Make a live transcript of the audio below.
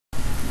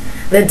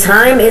The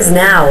time is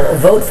now.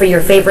 Vote for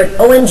your favorite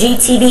OMG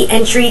TV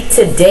entry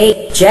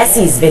today.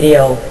 Jesse's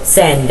video.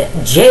 Send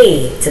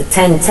J to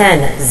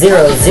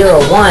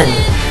 1010001.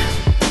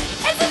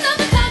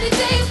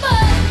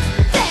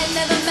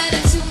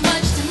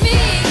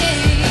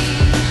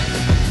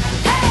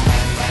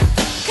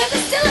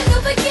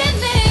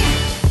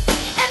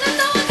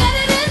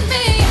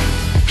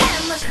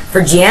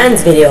 For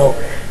Gian's video,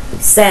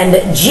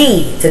 send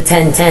G to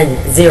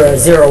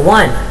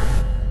 1010001.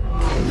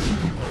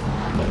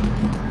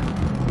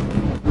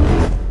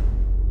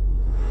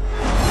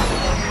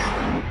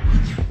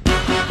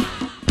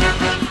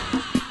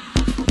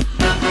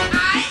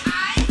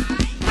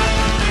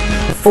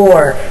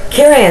 For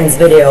Kiran's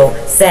video,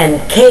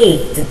 send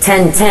K to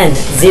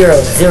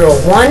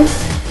 1010001.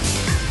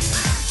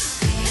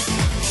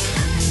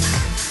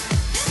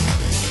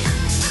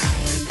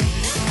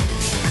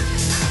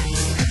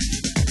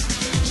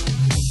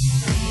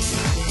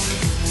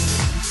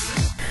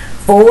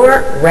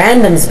 For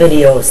Random's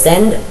video,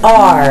 send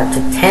R to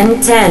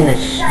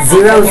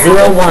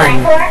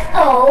 1010001.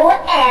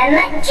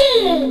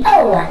 OMG!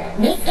 Oh,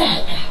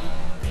 mistake.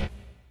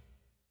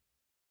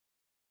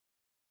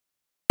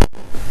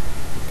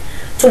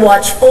 To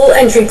watch full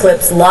entry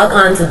clips, log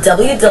on to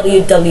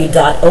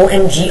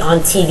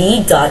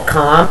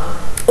www.omgontv.com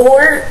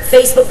or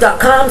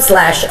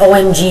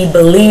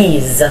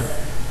facebook.com/omgbelize.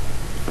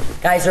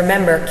 Guys,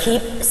 remember,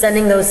 keep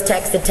sending those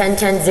texts to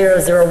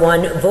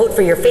 1010001. Vote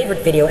for your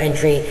favorite video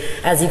entry.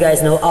 As you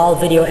guys know, all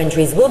video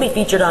entries will be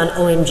featured on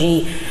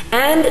OMG,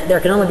 and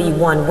there can only be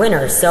one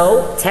winner,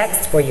 so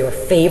text for your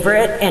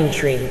favorite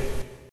entry.